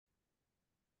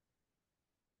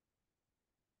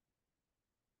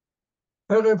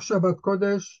ערב שבת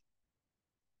קודש,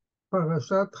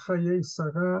 פרשת חיי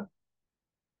שרה,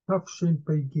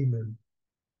 תשפ"ג.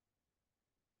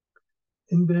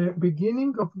 In the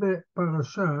beginning of the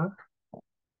parasha,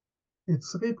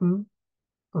 it's written,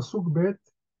 פסוק ב',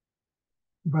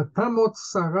 ותמות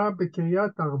שרה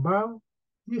בקריית ארבע,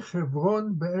 היא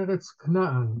חברון בארץ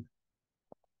כנען.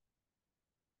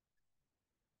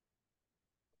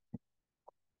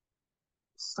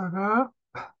 Sarah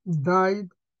died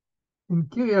in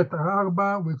Kiryat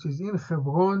Arba, which is in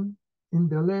Hebron, in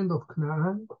the land of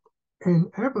Canaan,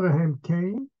 and Abraham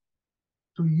came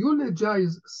to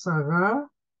eulogize Sarah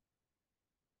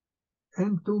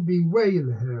and to bewail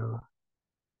her,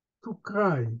 to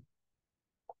cry.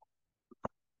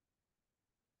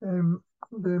 The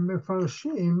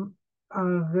Mefarshim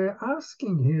are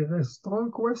asking here a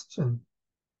strong question.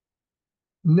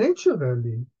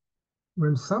 Naturally,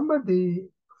 when somebody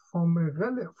from a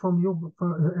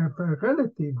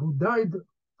relative who died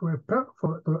to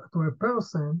a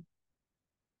person,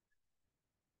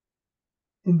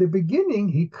 in the beginning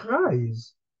he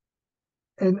cries,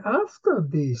 and after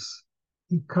this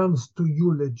he comes to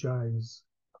eulogize.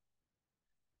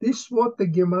 This is what the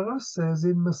Gemara says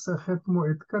in Masechet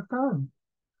Moed Katan.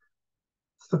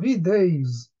 3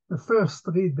 days, the first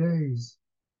 3 days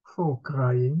for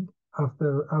crying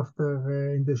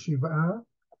after in the Shiva,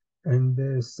 and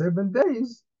 7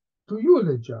 days to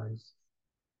eulogize.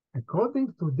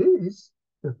 According to this,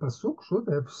 the pasuk should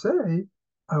have said,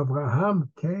 Abraham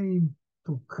came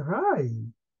to cry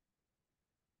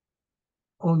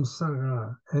on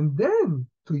Sarah and then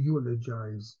to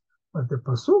eulogize. But the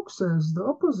pasuk says the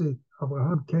opposite.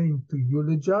 Abraham came to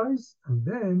eulogize and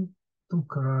then to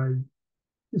cry.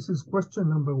 This is question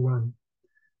number 1.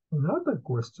 Another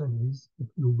question is, if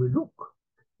you will look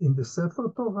in the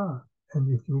Sefer Torah, and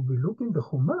if you will look in the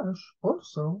Chumash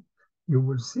also, you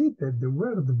will see that the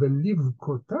word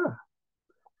velivkota,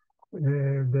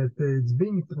 that it's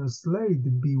being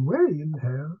translated bewail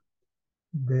her,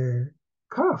 the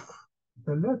kaf,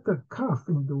 the letter kaf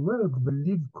in the word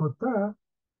velivkota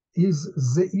is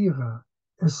zeira,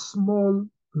 a small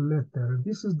letter.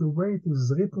 This is the way it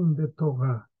is written in the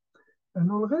Torah.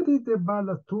 And already the Baal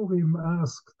HaTurim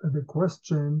asked the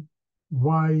question,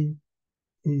 why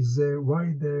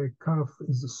the kaf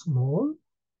is small,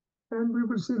 and we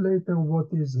will see later what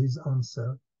is his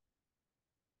answer.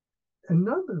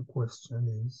 Another question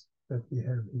is that we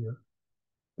have here.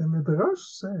 The Midrash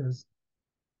says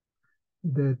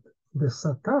that the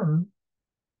Satan,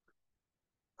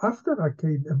 after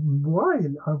Akedah,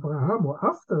 while Abraham, or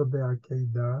after the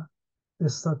Akedah, the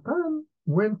Satan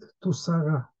went to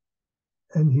Sarah,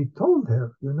 and he told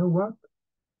her, you know what?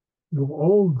 Your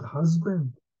old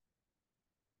husband,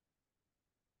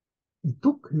 he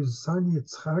took his son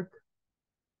Ytzchak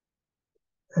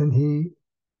and he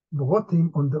brought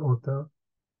him on the altar,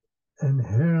 and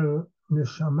her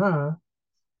neshama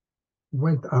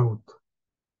went out.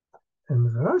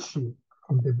 And Rashi,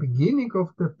 in the beginning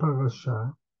of the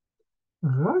parasha,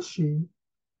 Rashi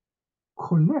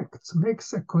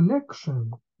makes a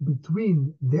connection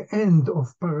between the end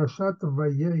of Parashat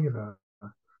Vayera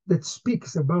that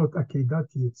speaks about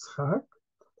Akedat Yitzchak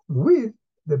with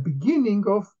the beginning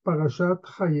of Parashat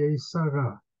Chaye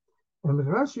Sarah. And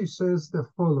Rashi says the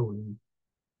following.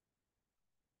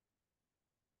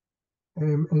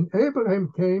 And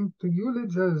Abraham came to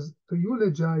eulogize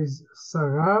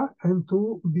Sarah and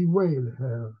to bewail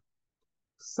her.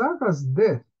 Sarah's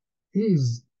death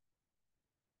is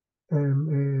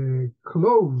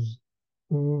close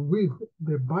with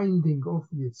the binding of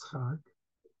Yitzchak,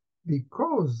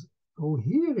 because through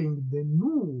hearing the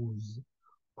news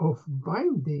of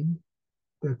binding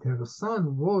that her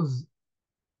son was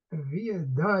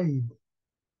died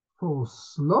for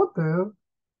slaughter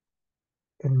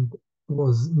and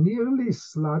was nearly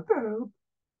slaughtered,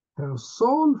 her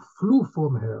soul flew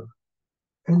from her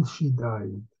and she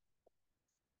died.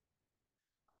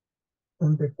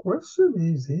 And the question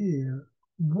is here,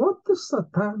 what the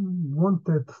Satan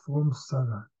wanted from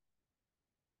Sarah?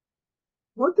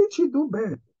 What did she do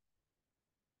bad?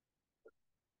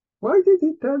 Why did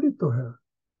he tell it to her?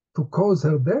 To cause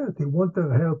her death? He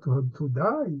wanted her to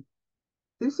die?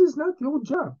 This is not your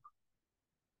job.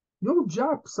 Your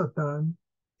job, Satan,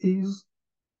 is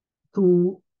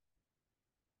to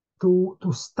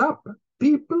stop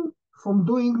people from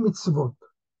doing mitzvot,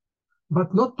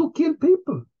 but not to kill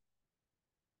people.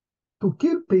 To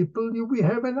kill people, we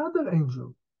have another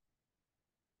angel.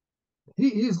 He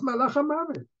is Malach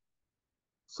HaMavet.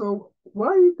 So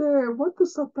what the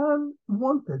Satan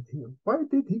wanted here? Why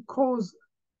did he cause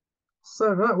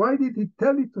Sarah? Why did he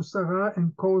tell it to Sarah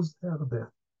and cause her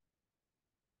death?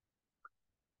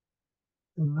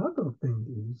 another thing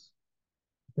is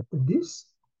that this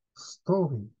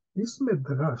story, this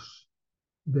medrash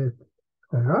that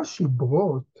Rashi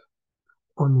brought,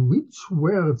 on which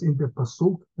words in the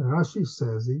pasuk Rashi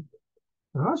says it?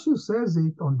 Rashi says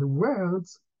it on the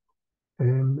words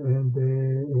and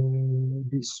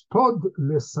vispod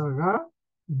lesara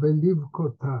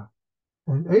velivkota.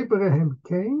 And Abraham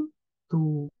came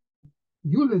to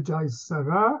eulogize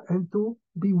Sarah and to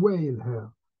bewail her.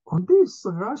 On this,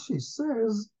 Rashi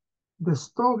says the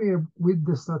story with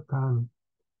the Satan.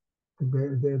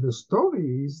 The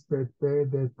story is that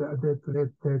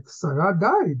Sarah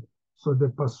died. So the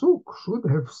pasuk should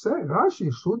have said,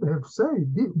 Rashi should have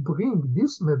said, bring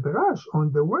this medrash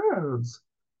on the words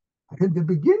at the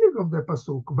beginning of the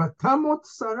pasuk. Vatamot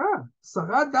Sarah.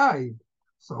 Sarah died.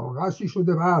 So Rashi should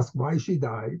have asked why she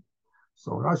died.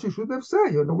 So Rashi should have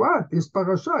said, you know what, this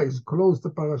parasha is close to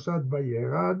Parashat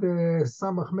Vayera. The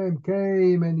Samach Mem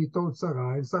came and he told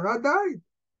Sarah, and Sarah died.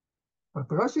 But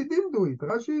Rashi didn't do it.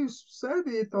 Rashi said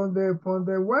it on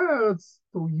the words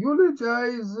to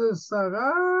eulogize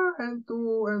Sarah and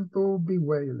to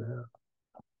bewail her.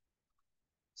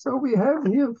 So we have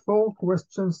here 4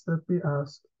 questions that we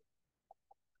ask.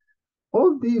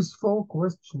 All these 4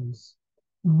 questions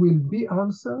will be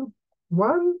answered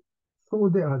one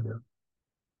through the other.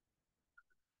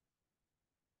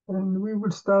 And we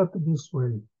will start this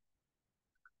way.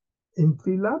 In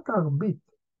Tfilat Arbit,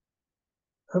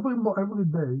 every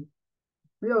day,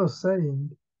 we are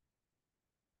saying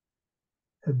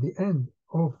at the end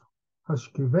of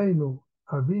Hashkivenu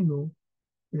Avinu,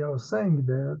 we are saying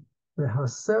there,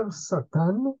 Vehaser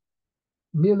Satan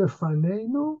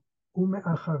milefanenu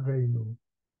umeacharenu.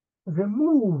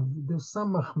 Remove the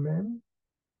Samach Mem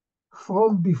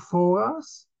from before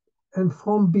us and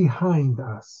from behind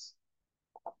us.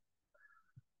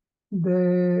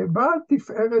 The Baal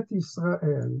Tiferet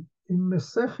Israel in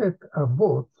Mesechet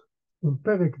Avot, in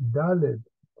Perek Daled,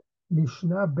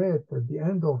 Mishnah Bet, at the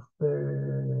end of the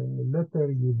letter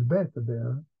Yud Bet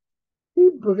there, he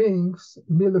brings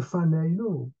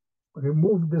Milefanenu,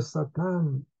 remove the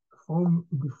Satan from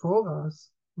before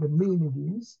us. The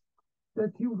meaning is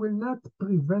that he will not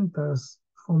prevent us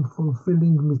from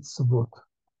fulfilling mitzvot.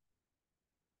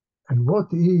 And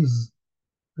what is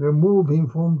remove him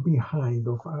from behind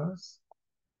of us,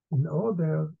 in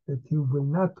order that he will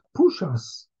not push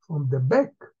us from the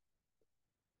back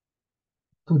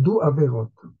to do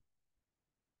averot.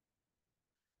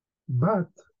 But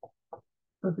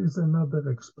that is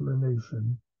another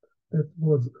explanation that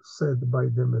was said by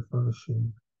the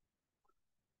Mefarshim.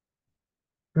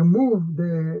 Remove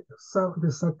the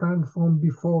Satan from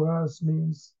before us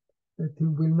means that he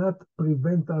will not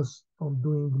prevent us from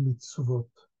doing mitzvot.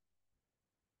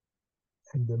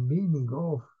 And the meaning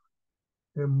of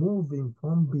removing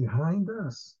from behind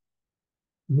us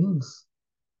means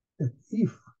that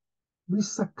if we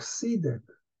succeeded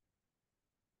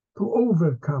to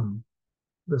overcome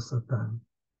the Satan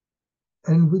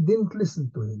and we didn't listen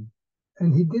to him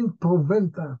and he didn't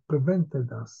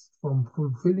prevented us from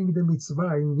fulfilling the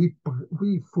mitzvah, and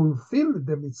we fulfilled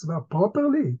the mitzvah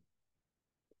properly,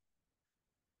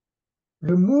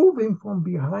 remove him from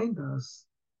behind us,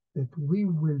 that we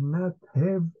will not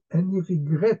have any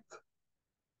regret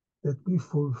that we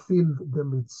fulfilled the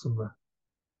mitzvah.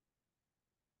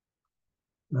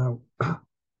 Now,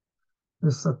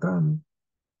 the Satan,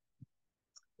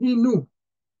 he knew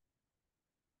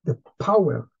the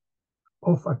power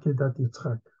of Akedat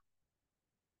Yitzchak.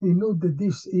 He knew that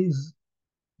this is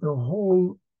the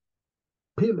whole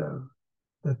pillar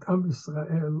that Am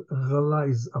Yisrael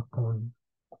relies upon.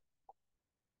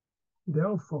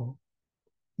 Therefore,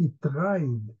 he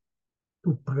tried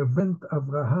to prevent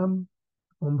Abraham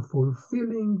from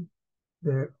fulfilling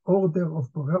the order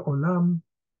of Borei Olam,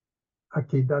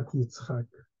 Akedat Yitzchak.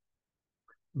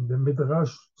 The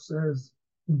Midrash says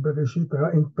in Bereshit,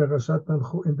 in Parashat,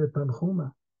 in the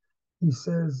Tanchuma, he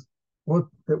says what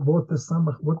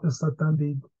the Satan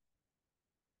did.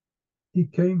 He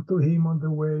came to him on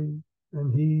the way,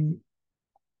 and he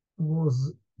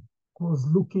was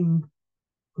looking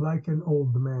like an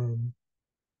old man,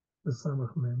 the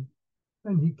Samach man.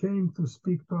 And he came to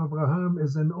speak to Abraham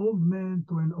as an old man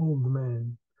to an old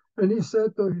man. And he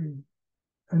said to him,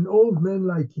 an old man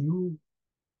like you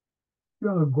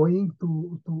are going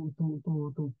to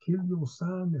kill your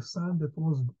son, a son that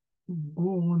was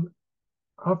born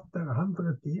after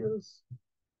 100 years?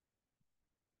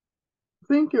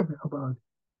 Think about it.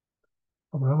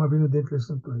 Abraham Avinu didn't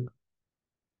listen to him.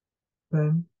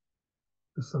 Then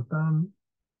the Satan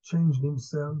changed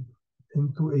himself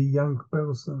into a young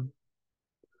person,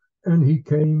 and he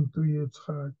came to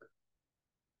Yitzchak,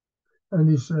 And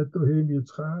he said to him,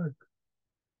 Yitzchak,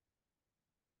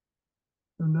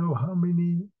 you know how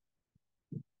many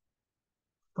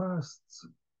fasts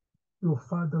your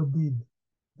father did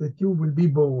that you will be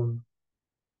born.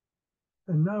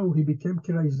 And now he became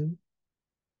crazy.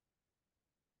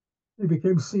 He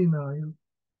became senile.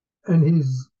 And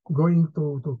he's going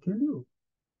to kill you.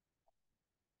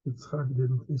 Yitzchak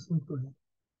didn't listen to him.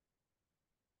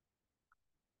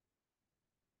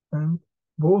 And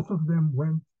both of them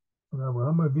went. And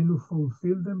Abraham Avinu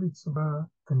fulfilled the mitzvah,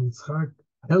 and Yitzchak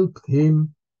helped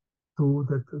him to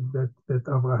that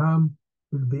Abraham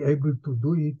will be able to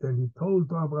do it. And he told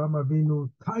to Abraham Avinu,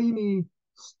 tie me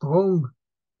strong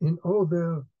in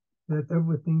order that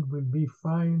everything will be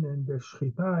fine and the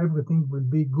Shechita, everything will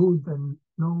be good, and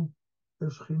no, the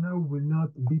Shechina will not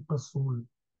be pasul.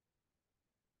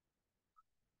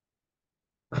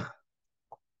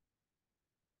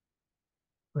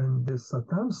 When the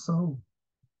Satan saw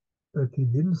that he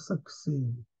didn't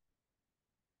succeed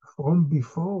from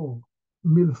before,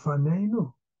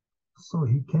 milfanenu, so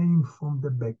he came from the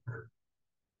back.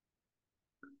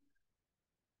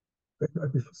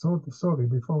 Sorry,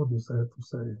 before this I have to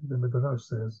say, the Midrash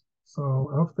says, so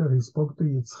after he spoke to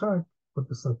Yitzchak, what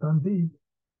the Satan did,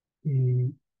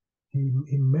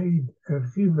 he made a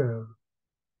river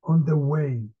on the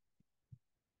way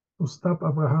to stop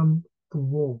Abraham to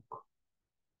walk.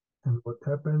 And what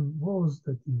happened was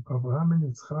that Abraham and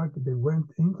Yitzchak, they went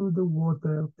into the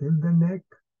water till the neck,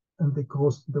 and they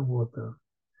crossed the water.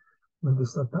 When the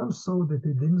Satan saw that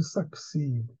he didn't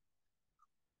succeed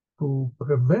to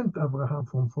prevent Abraham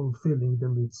from fulfilling the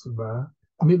mitzvah,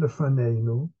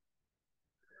 milfanenu,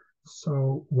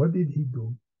 so what did he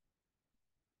do?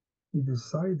 He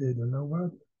decided, you know what?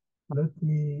 Let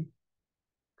me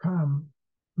come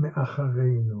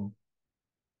me'achareinu.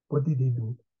 What did he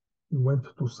do? He went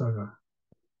to Sarah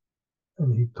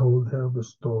and he told her the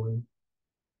story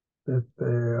that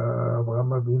Abraham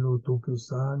Avinu took his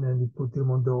son and he put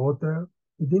him on the altar.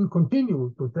 He didn't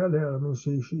continue to tell her, I mean,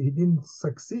 he didn't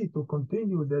succeed to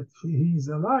continue that he is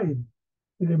alive.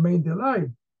 He remained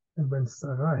alive. And when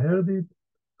Sarah heard it,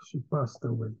 she passed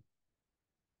away.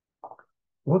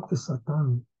 What the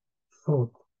Satan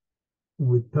thought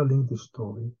with telling the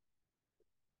story,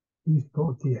 he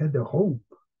thought he had a hope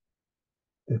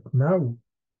that now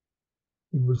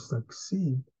he will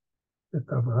succeed, that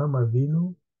Abraham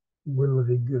Avinu will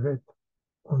regret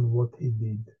on what he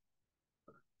did.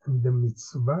 And the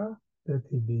mitzvah that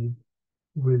he did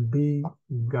will be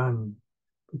gone.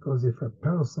 Because if a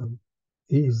person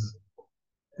is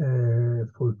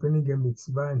fulfilling a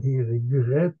mitzvah and he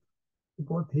regrets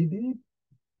what he did,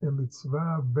 the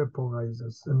mitzvah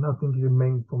vaporizes and nothing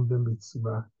remains from the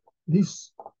mitzvah.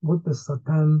 This what the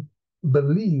Satan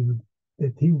believed,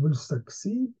 that he will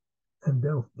succeed, and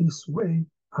this way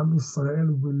Am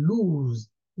Israel will lose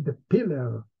the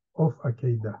pillar of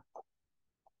Akedah.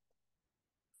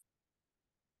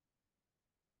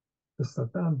 The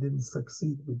Satan didn't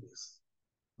succeed with this.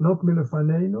 Not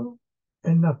milefanenu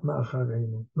and not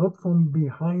ma'acharenu. Not from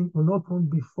behind, or not from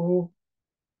before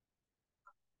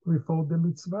the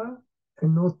mitzvah,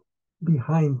 and not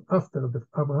behind, after the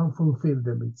Abraham fulfilled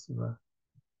the mitzvah.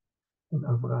 And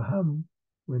Abraham,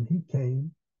 when he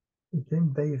came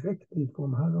directly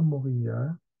from Har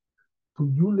Moriah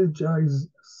to eulogize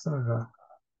Sarah.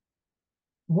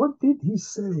 What did he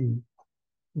say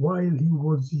while he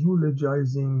was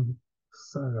eulogizing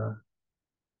Sarah?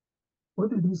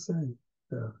 What did he say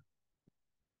there?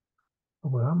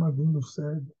 Abraham Avinu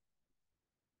said,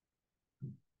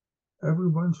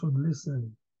 everyone should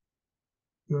listen.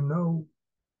 You know,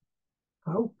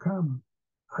 how come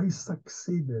I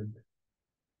succeeded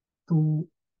to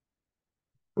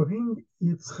bring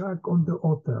Yitzchak on the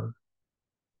altar?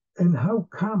 And how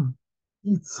come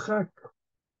Yitzchak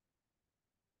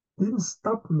didn't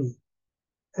stop me?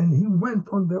 And he went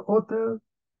on the altar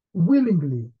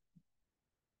willingly,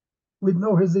 with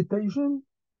no hesitation.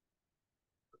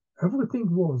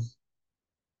 Everything was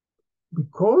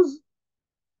because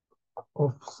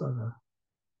of Sarah.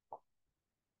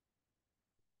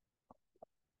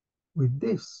 With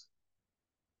this,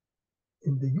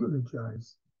 in the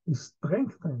eulogize, he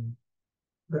strengthened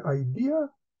the idea,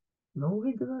 no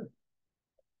regret.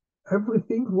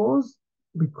 Everything was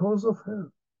because of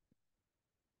her.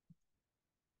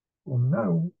 From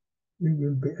now, we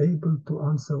will be able to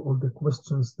answer all the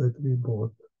questions that we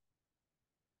brought.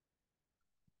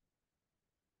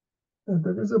 And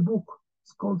there is a book,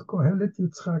 it's called Kohelet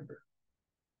Yitzchak.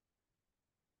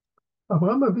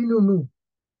 Abraham Avinu knew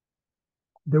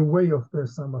the way of the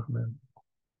Samach man,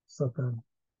 Satan,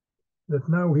 that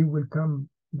now he will come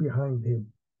behind him.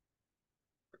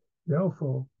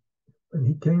 Therefore, When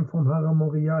he came from Har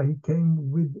Moriah, he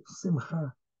came with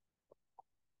simcha.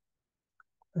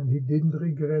 And he didn't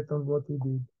regret on what he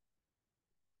did.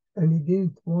 And he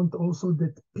didn't want also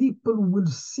that people will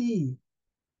see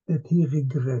that he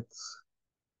regrets.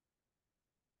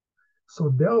 So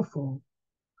therefore,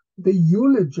 the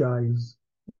eulogize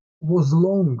was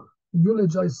long.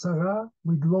 Eulogize Sarah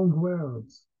with long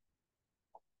words.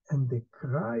 And the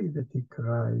cry that he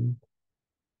cried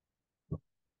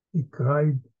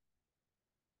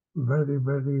very,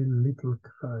 very little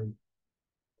cry.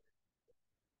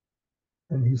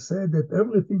 And he said that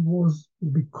everything was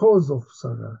because of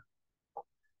Sarah.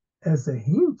 As a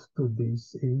hint to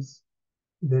this is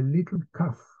the little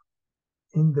kaf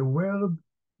in the word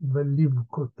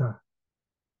velivkota.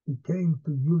 He came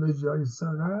to eulogize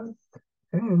Sarah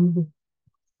and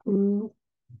to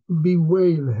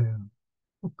bewail her,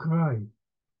 to cry.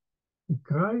 He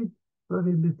cried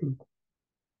very little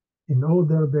in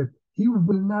order that he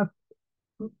will not,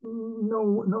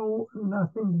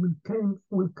 nothing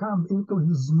will come into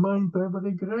his mind to have a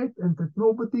regret, and that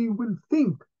nobody will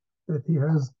think that he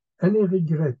has any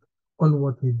regret on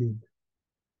what he did.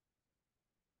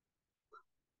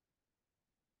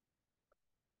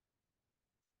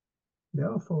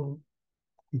 Therefore,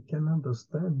 we can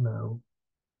understand now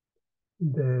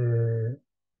the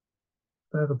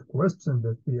third question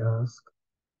that we ask,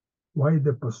 why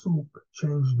the pasuk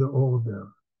changed the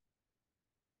order.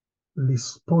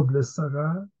 Lispod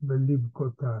lesara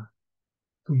velivkota,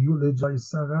 to eulogize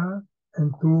Sarah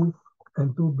and to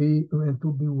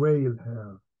bewail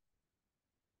her.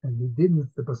 And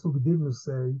the pasuk didn't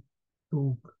say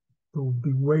to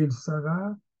bewail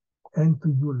Sarah and to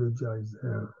eulogize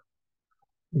her,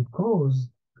 because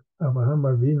Abraham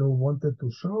Avinu wanted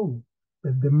to show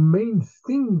that the main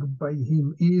thing by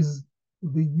him is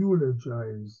the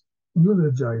eulogizing,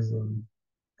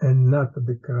 and not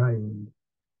the crying.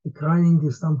 The crying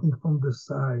is something from the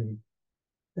side.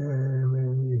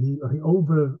 And he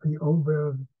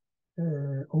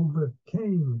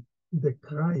overcame the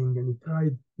crying, and he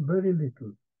cried very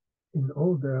little in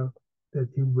order that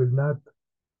he will not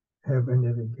have any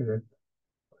regret.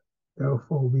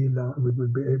 Therefore, we will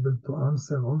be able to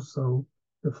answer also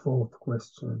the fourth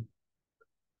question.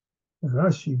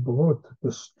 Rashi brought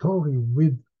the story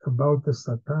about the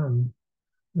Satan,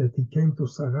 that he came to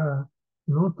Sarah,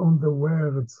 not on the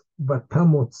words,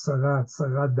 Vatamot Sarah,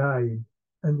 Sarah died.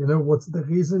 And you know what's the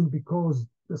reason? Because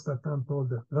the Satan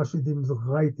told her. Rashi didn't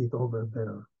write it over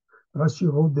there. Rashi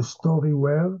wrote the story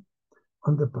where?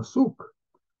 On the pasuk,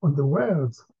 on the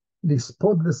words,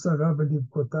 Lispod Sarah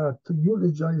velivkota, to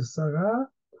eulogize Sarah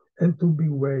and to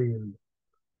bewail.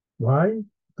 Why?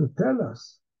 To tell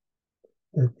us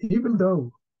that even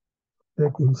though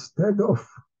that instead of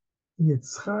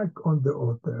Yitzchak on the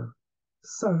altar,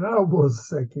 Sarah was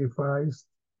sacrificed,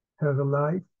 her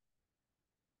life,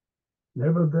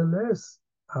 nevertheless,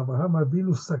 Abraham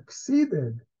Avinu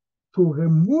succeeded to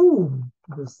remove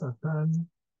the Satan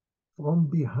from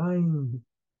behind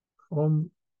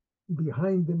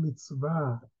the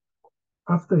mitzvah,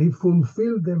 after he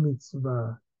fulfilled the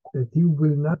mitzvah, that he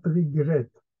will not regret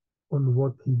on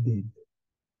what he did.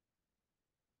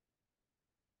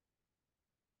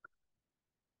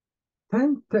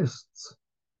 Ten tests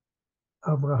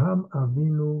Abraham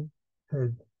Avinu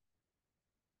had.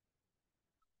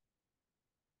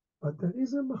 But there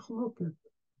is a machloket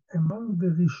among the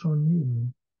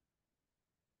Rishonim.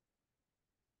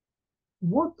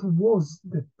 What was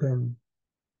the 10?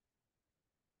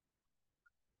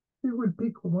 We will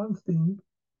pick one thing.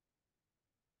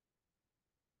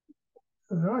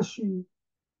 Rashi,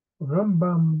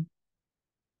 Rambam,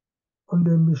 on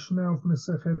the Mishnah of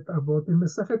Masechet Avot. In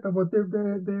Masechet Avot,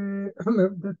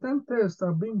 the 10 tests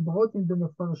are being brought in the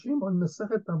Mefarshim on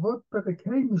Masechet Avot, Perek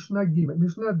Hey, Mishnah Gimel,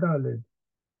 Mishnah Daled.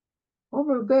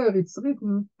 Over there, it's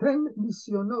written 10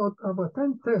 nisionot,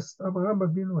 10 tests Abraham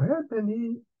Avinu had, and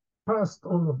he passed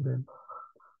all of them.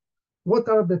 What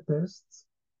are the tests?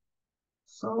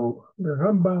 So the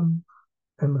Rambam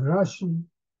and Rashi,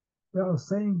 they are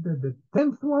saying that the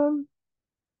 10th one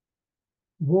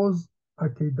was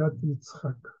Akedat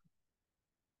Yitzchak.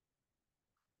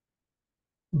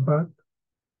 But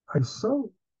I saw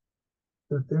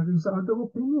that there is other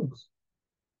opinions.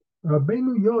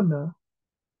 Rabbeinu Yonah,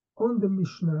 on the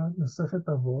Mishnah, Masechet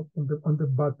Avot, on the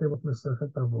bottom of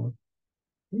Masechet Avot,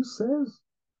 he says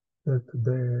that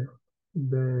the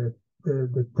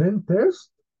 10th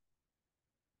test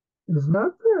is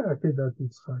not Akedat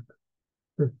Yitzchak.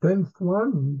 The 10th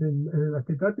one, the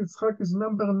Akedat Yitzchak, is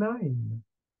number 9.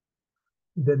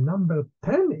 The number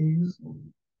 10 is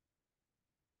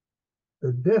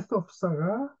the death of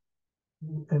Sarah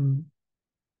and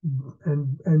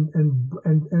and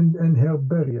her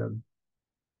burial.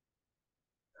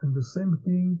 And the same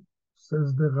thing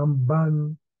says the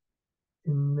Ramban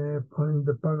in the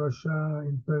Parashat,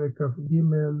 in Perek of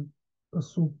Gimel,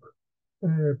 Pasuk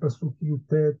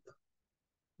Yutet.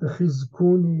 The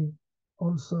Chizkuni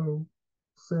also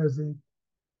says it,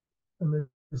 and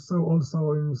so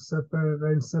also in Sefer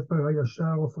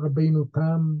Hayashar of Rabbeinu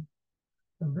Tam,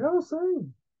 and they are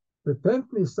saying the 10th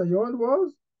Nisayon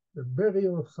was the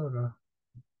burial of Sarah.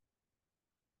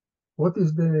 What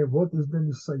is the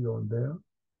Nisayon there?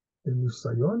 The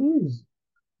Nisayon is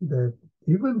that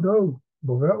even though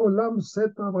Borei Olam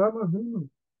said to Avraham Avinu,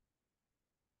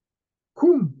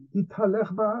 Kum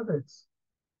ithalech ba'aretz,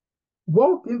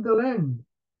 walk in the land,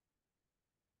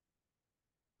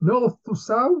 north to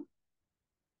south,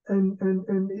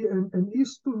 and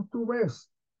east to west.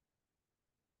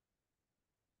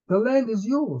 The land is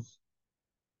yours.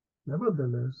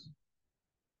 Nevertheless,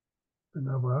 when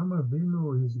Avraham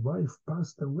Avinu, his wife,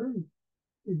 passed away,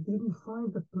 he didn't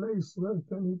find a place where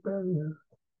can he bury her.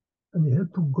 And he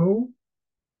had to go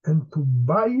and to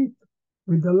buy it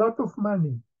with a lot of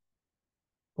money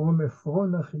from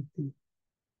Ephron Achiti.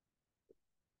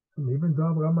 And even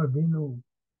though Avraham Avinu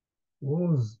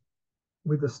was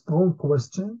with a strong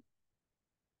question,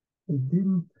 he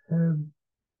didn't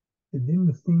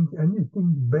think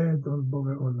anything bad on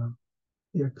Borei Olam.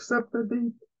 He accepted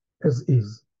it as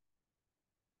is.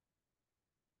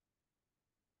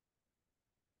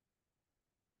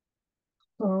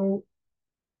 So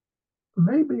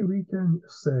maybe we can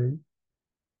say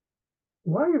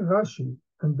why Rashi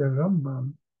and the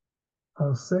Rambam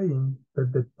are saying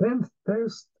that the 10th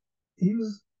test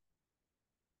is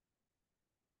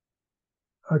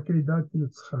Akedat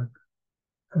Yitzchak,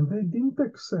 and they didn't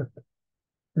accept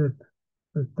that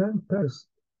the 10th test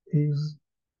is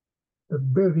the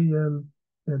burial,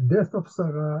 the death of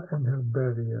Sarah and her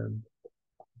burial.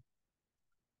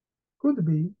 Could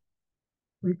be,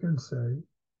 we can say,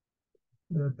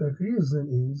 that the reason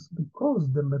is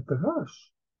because the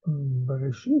Midrash in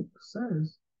Bereshit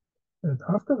says that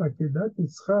after Akedat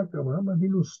Yitzchak, Abraham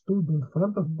Avinu stood in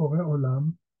front of Borei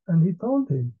Olam and he told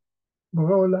him,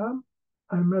 Borei Olam,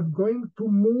 I'm not going to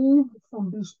move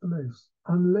from this place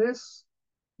unless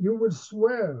you will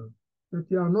swear that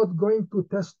you are not going to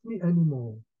test me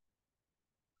anymore.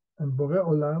 And Borei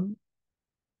Olam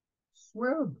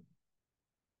sweared.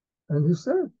 And he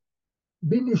said,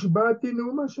 Binishbati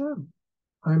Neum Hashem,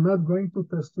 I'm not going to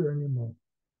test you anymore.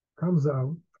 Comes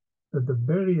out that the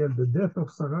burial, the death of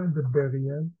Sarah and the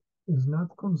burial is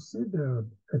not considered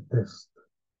a test.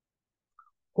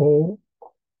 Or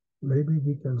maybe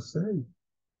we can say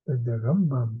that the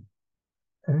Rambam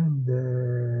and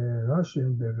the Rashi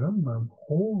and the Rambam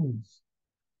holds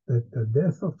that the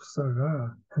death of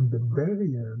Sarah and the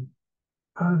burial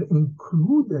are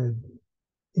included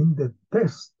in the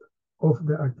test of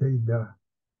the Akedah.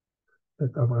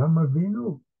 That Avraham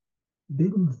Avinu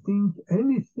didn't think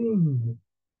anything,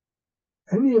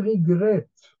 any regret.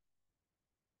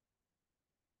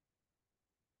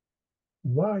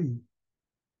 Why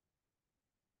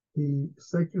he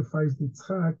sacrificed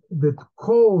Yitzchak that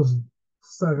caused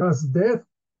Sarah's death,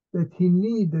 that he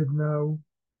needed now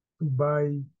to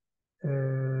buy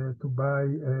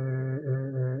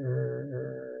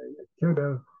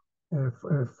kever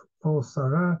for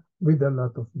Sarah with a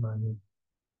lot of money.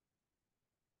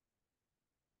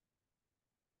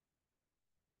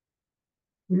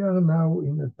 We are now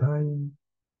in a time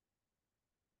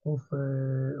of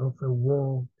a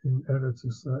war in Eretz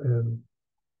Israel.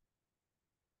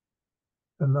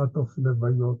 A lot of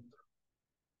levayot.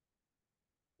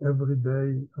 Every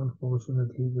day,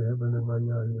 unfortunately, we have a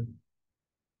levaya here.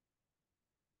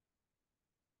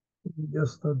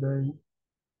 Yesterday,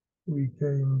 we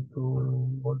came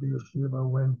to Odi Yeshiva,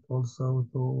 went also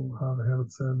to Har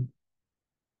Herzl. It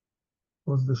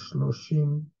was the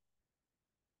Shloshim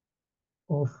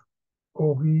of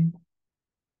Ori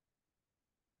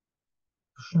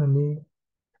Shani,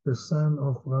 the son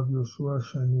of Rav Yoshua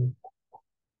Shani.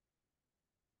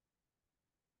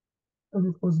 And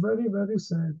it was very, very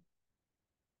sad.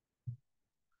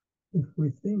 If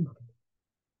we think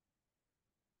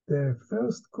the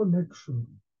first connection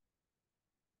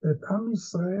that Am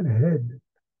Yisrael had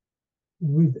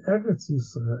with Eretz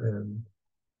Israel,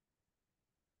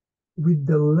 with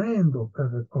the land of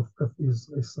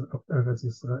Eretz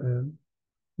Israel,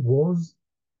 was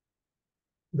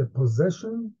the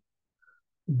possession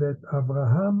that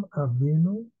Avraham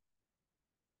Avinu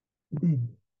did.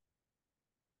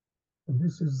 And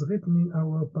this is written in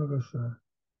our Parashat.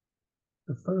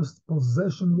 The first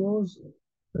possession was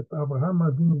that Avraham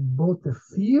Avinu bought a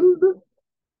field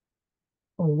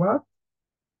For what?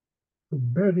 To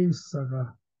bury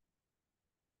Sarah.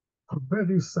 To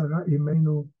bury Sarah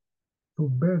Imenu, to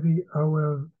bury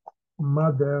our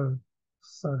mother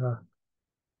Sarah.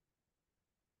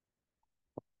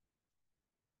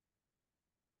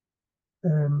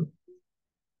 And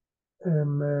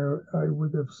I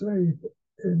would have said,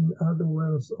 in other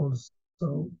words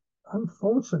also,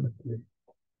 unfortunately,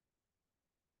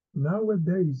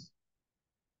 nowadays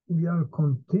we are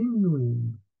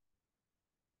continuing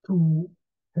to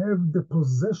have the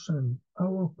possession,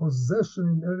 our possession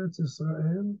in Eretz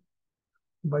Israel,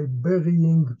 by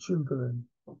burying children.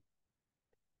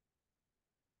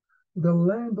 The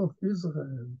land of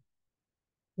Israel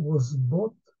was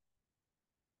bought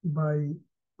by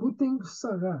putting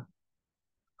Sarah,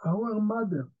 our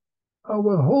mother,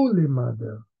 our holy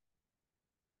mother,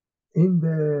 in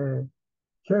the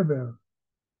kever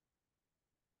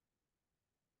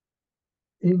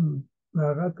in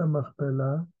Maarat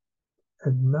HaMachpelah,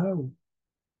 and now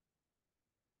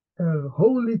her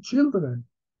holy children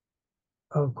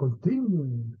are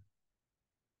continuing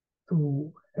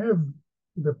to have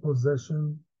the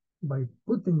possession by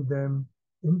putting them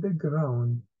in the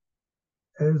ground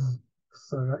as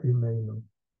Sarah Imenu.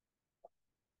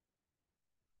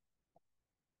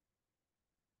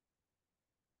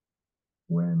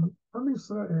 When Am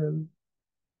Israel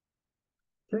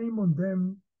came on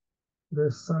them the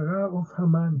Sarah of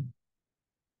Haman,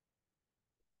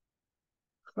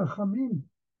 Chachamim,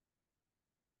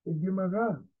 the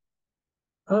Gemara,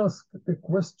 asked the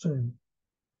question,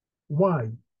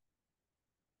 why?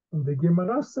 And the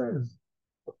Gemara says,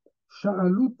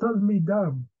 Sha'alu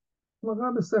Talmidav,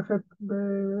 Gemara מסכת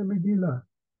במגילה,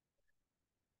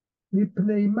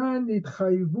 מפני מה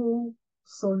נתחייבו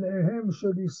שונאיהם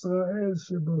של ישראל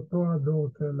שבאותו הדור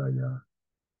תל היה?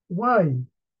 Why?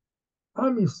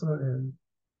 Am Israel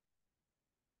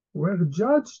were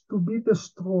judged to be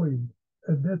destroyed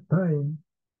at that time,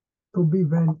 to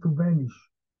vanish.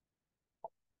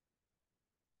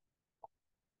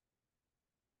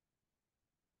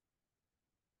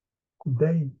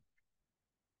 They,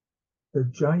 the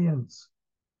giants,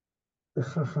 the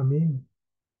Chachamim,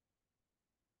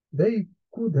 they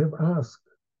could have asked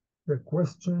the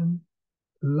question,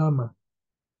 Lama,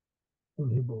 in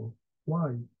Hebrew.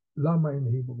 Why? Lama in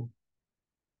Hebrew.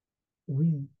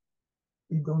 We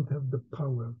don't have the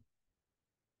power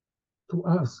to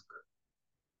ask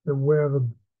the word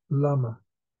Lama.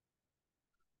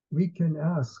 We can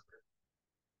ask,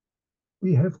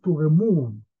 we have to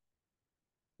remove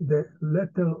the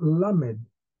letter Lamed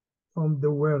from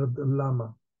the word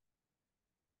Lama.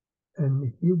 And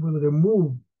if we will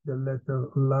remove the letter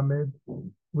Lamed,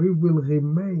 we will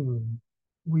remain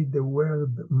with the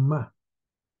word Ma.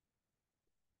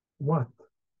 What?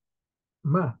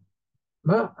 Ma.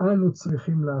 מה אנו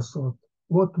צריכים לעשות?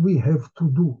 What we have to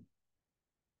do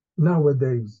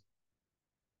nowadays.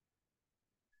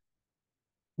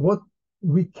 What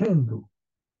we can do.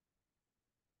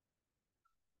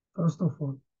 First of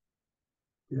all,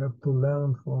 we have to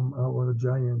learn from our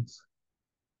giants.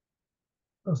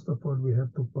 First of all, we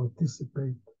have to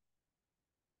participate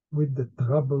with the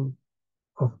trouble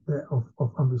of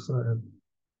Am Israel.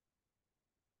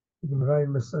 Gemara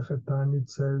in Masechet Ta'anit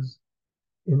says,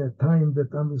 in a time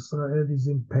that Am Israel is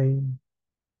in pain,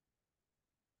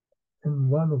 and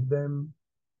one of them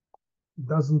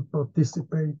doesn't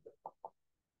participate,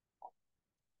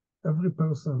 every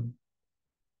person,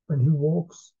 when he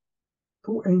walks,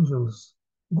 two angels,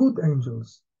 good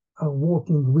angels, are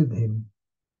walking with him.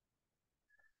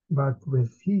 But when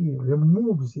he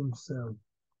removes himself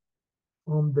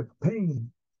from the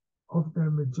pain of the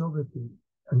majority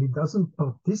and he doesn't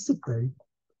participate,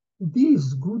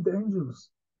 these good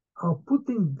angels are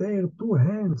putting their two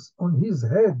hands on his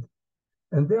head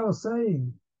and they are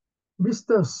saying,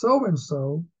 Mr.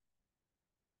 So-and-so,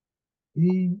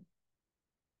 he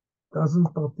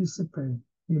doesn't participate.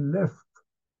 He left.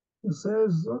 He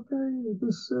says, okay,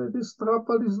 this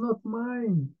trouble is not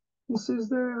mine. This is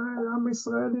the Am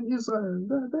Israel in Israel.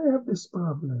 They have this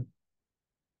problem.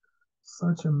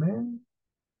 Such a man,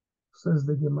 says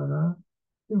the Gemara,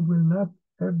 he will not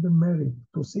have the merit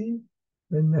to see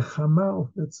the nechama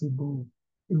of the tzibur.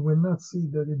 He will not see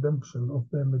the redemption of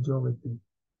the majority.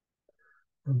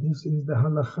 And this is the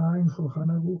halacha in Shulchan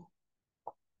Aruch.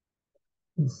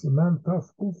 In Siman Taf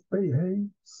Kuf Pei Hei,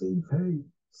 Seif Hei,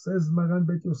 says Maran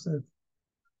Bet Yosef,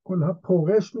 Kol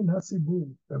haporesh min hatzibur,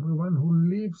 everyone who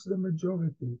leaves the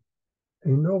majority,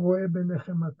 אינו רואה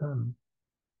בנחמתם.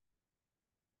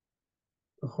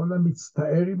 בכל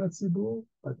המצטער עם הציבור,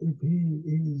 but if he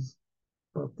is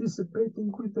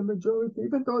participating with the majority,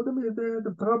 even though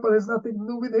the trouble has nothing to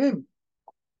do with him,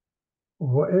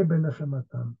 רואה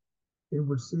בנחמתם. He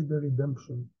will see the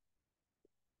redemption.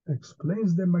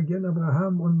 Explains the Magen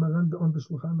Abraham on the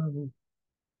Shulchan Aruch.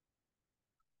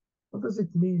 What does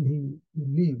it mean he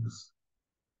leaves?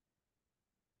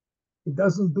 He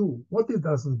doesn't do. What he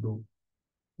doesn't do?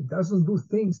 He doesn't do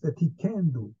things that he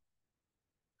can do.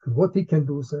 And what he can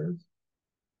do, says,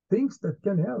 things that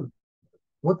can help.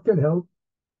 What can help?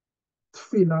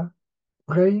 Tefillah,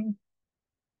 praying,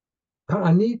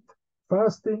 ta'anit,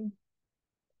 fasting,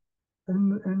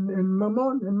 and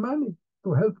mammon, and money,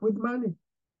 to help with money.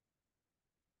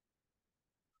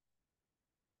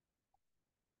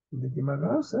 The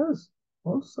Gemara says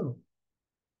also,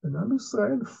 and Am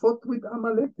Israel fought with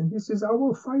Amalek, and this is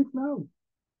our fight now.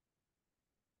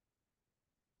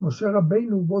 Moshe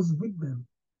Rabbeinu was with them.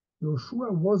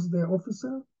 Yoshua was the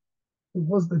officer, he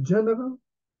was the general,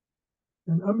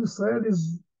 and Am Israel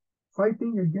is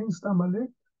fighting against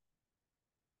Amalek.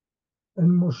 And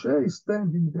Moshe is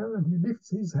standing there and he lifts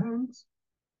his hands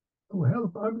to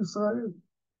help Am Israel,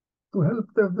 to help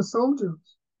the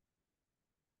soldiers.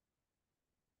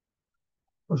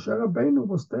 Moshe Rabbeinu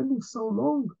was standing so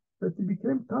long that he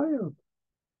became tired.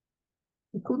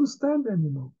 He couldn't stand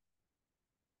anymore.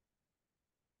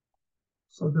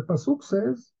 So the Pasuk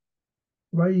says,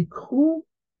 Vayikhu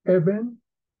Even,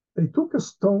 they took a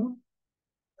stone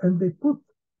and they put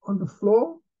on the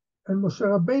floor, and Moshe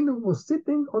Rabbeinu was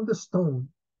sitting on the stone.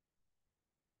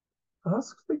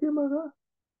 Asks the Gemara,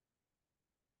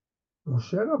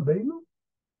 Moshe Rabbeinu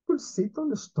could sit on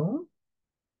the stone?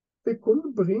 They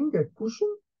couldn't bring a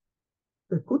cushion?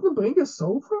 They couldn't bring a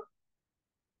sofa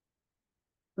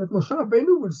that Moshe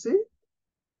Rabbeinu would sit?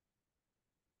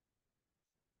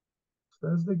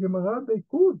 Says the Gemara, they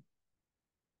could.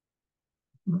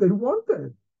 They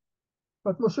wanted.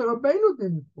 But Moshe Rabbeinu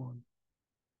didn't want.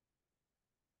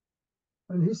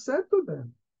 And he said to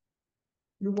them,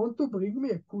 you want to bring me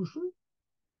a cushion?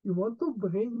 You want to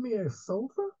bring me a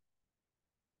sofa?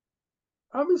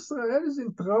 Am Israel is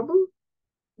in trouble.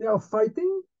 They are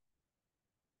fighting.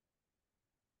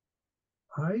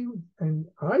 I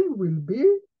will be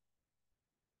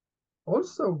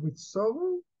also with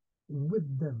sorrow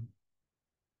with them.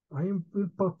 I will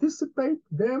participate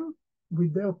them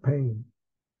with their pain.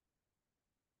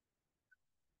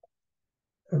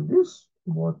 And this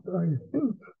what I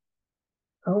think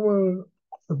the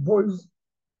boys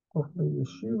of the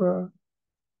yeshiva,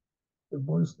 the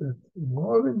boys that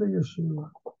were in the yeshiva,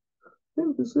 I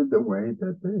think this is the way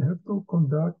that they have to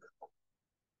conduct.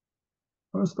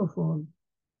 First of all,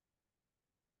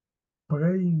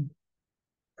 praying,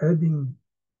 adding,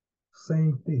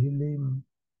 saying Tehillim,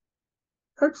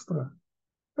 extra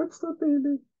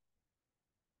Tehillim,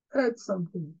 add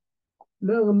something,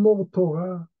 learn more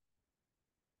Torah.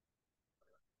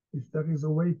 If there is a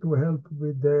way to help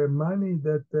with the money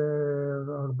that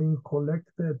are being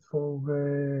collected for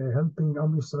helping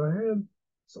Am Israel,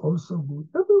 it's also good.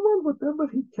 Everyone, whatever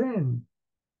he can,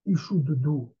 he should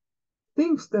do.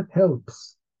 Things that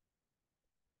helps.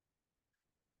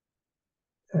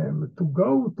 To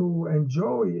go to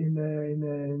enjoy in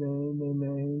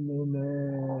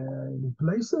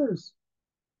places.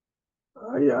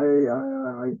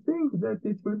 I think that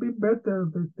it will be better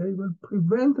that they will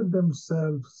prevent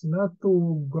themselves not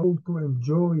to go to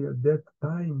enjoy at that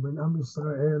time when Am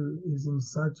Israel is in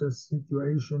such a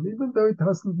situation, even though it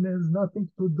has nothing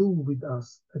to do with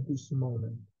us at this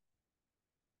moment.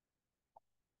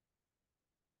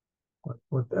 But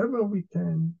whatever we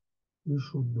can, we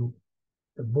should do.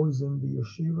 The boys in the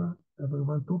yeshiva,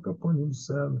 everyone took upon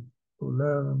himself to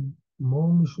learn more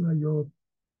Mishnayot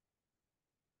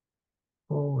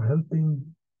for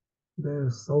helping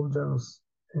the soldiers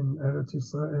in Eretz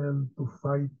Israel to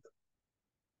fight.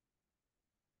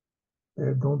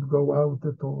 They don't go out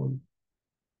at all.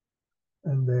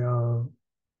 And they are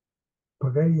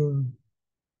praying,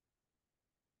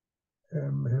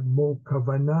 have more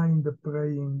kavanah in the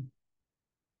praying,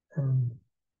 and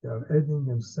they are adding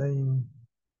and saying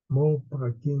more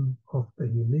prakim of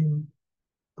Tehillim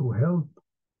to help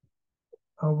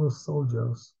our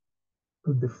soldiers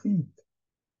to defeat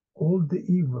all the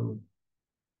evil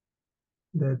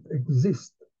that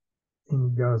exists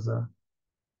in Gaza,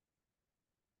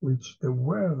 which the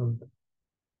world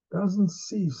doesn't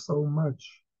see so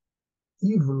much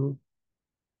evil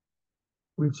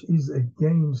which is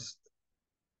against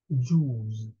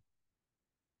Jews.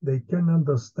 They can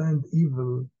understand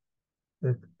evil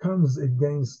that comes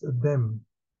against them,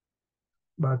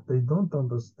 but they don't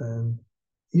understand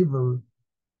evil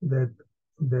that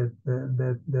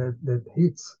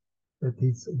hits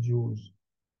Jews.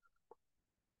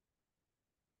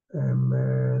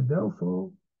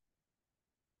 Therefore,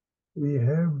 we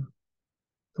have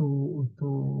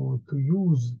to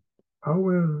use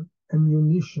our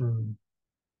ammunition,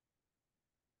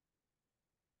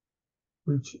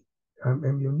 which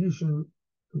ammunition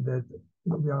that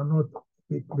we are not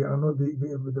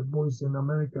the boys in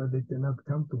America, they cannot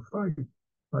come to fight,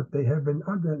 but they have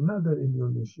another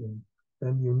ammunition. The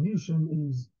ammunition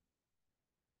is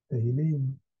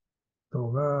Tehillim,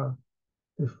 Torah,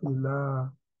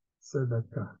 Tefillah,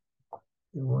 Tzedakah.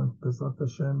 We want, B'ezrat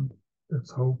Hashem,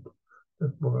 let's hope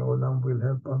that Borei Olam will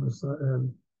help Am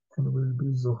Yisrael and will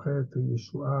be zocher to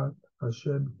Yeshuat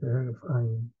Hashem keheref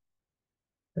ayin.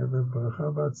 Have a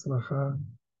bracha v'atzlacha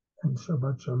and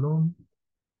Shabbat Shalom.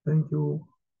 Thank you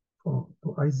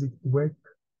to Isaac Dweck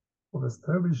for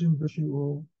establishing the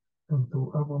shiur, and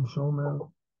to Avram Shomer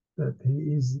that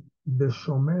he is the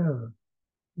shomer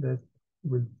that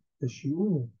will the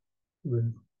shiur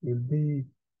will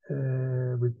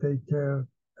take care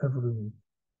every week.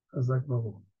 Chazak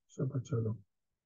Baruch. Shabbat Shalom.